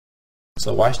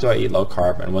So why should I eat low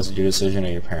carb, and was it your decision or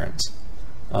your parents?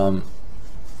 I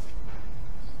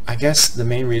guess the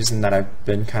main reason that I've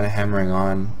been kind of hammering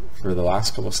on for the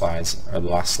last couple slides, or the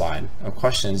last slide of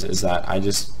questions, is that I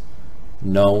just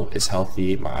know it's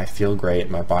healthy, I feel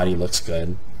great, my body looks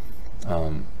good,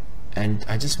 and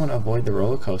I just want to avoid the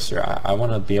roller coaster. I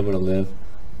want to be able to live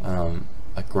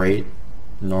a great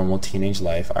normal teenage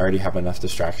life. I already have enough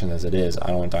distractions as it is. I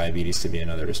don't want diabetes to be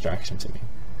another distraction to me.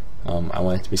 I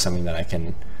want it to be something that I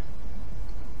can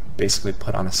basically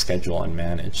put on a schedule and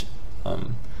manage,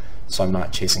 so I'm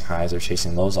not chasing highs or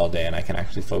chasing lows all day, and I can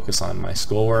actually focus on my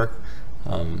schoolwork,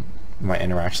 my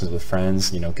interactions with friends,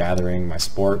 gathering, my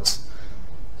sports.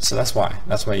 So that's why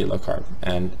I eat low carb,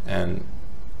 and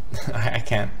I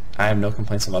have no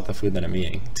complaints about the food that I'm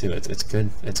eating too. It's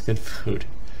good food.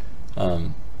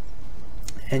 And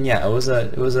yeah, it was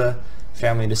a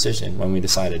family decision when we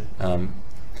decided.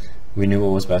 We knew what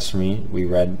was best for me. We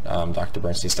read Dr.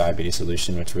 Bernstein's Diabetes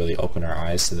Solution, which really opened our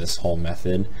eyes to this whole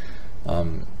method.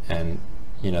 And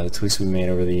the tweaks we made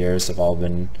over the years have all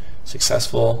been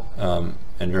successful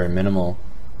and very minimal.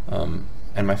 And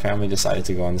my family decided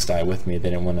to go on this diet with me. They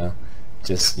didn't want to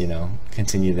just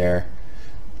continue their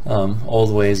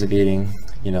old ways of eating,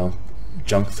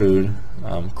 junk food,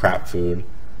 crap food.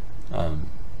 And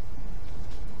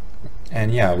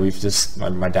yeah,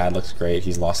 my dad looks great.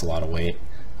 He's lost a lot of weight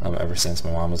ever since.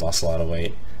 My mom has lost a lot of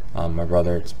weight. My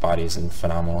brother's body is in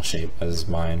phenomenal shape, as is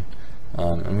mine.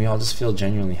 And we all just feel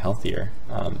genuinely healthier.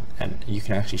 And you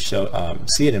can actually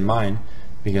see it in mine,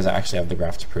 because I actually have the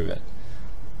graph to prove it.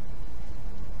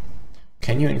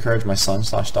 Can you encourage my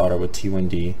son/daughter with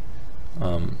T1D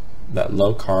that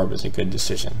low carb is a good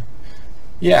decision?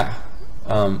 Yeah,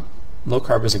 low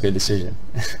carb is a good decision.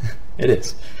 It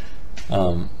is.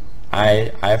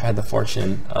 I've had the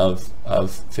fortune of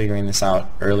figuring this out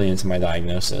early into my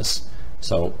diagnosis,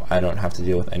 so I don't have to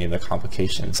deal with any of the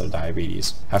complications of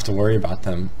diabetes. I have to worry about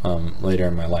them later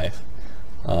in my life.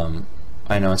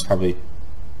 I know it's probably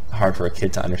hard for a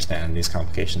kid to understand these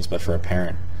complications, but for a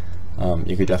parent,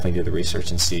 you could definitely do the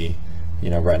research and see,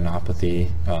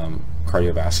 retinopathy,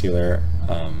 cardiovascular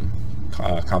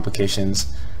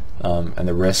complications, and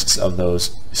the risks of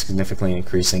those significantly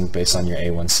increasing based on your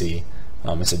A1C.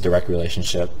 It's a direct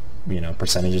relationship.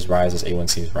 Percentages rise as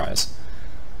A1Cs rise.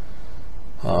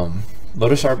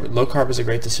 Low carb is a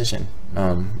great decision.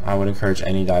 I would encourage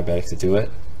any diabetic to do it,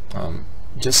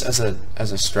 just as a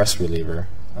stress reliever,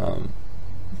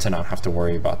 to not have to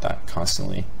worry about that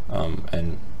constantly,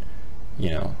 and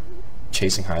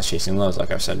chasing highs, chasing lows, like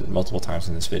I've said multiple times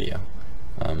in this video.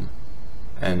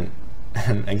 And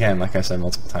again, like I said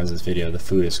multiple times in this video, the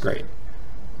food is great.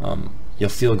 You'll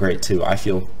feel great too. I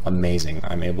feel amazing.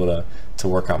 I'm able to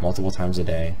work out multiple times a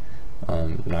day,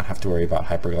 not have to worry about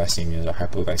hyperglycemias or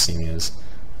hypoglycemias,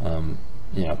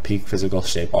 peak physical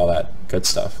shape, all that good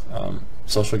stuff.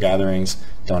 Social gatherings,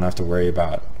 don't have to worry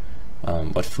about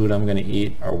what food I'm going to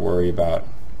eat, or worry about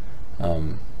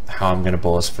how I'm going to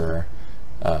bolus for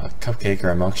a cupcake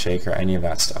or a milkshake or any of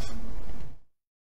that stuff.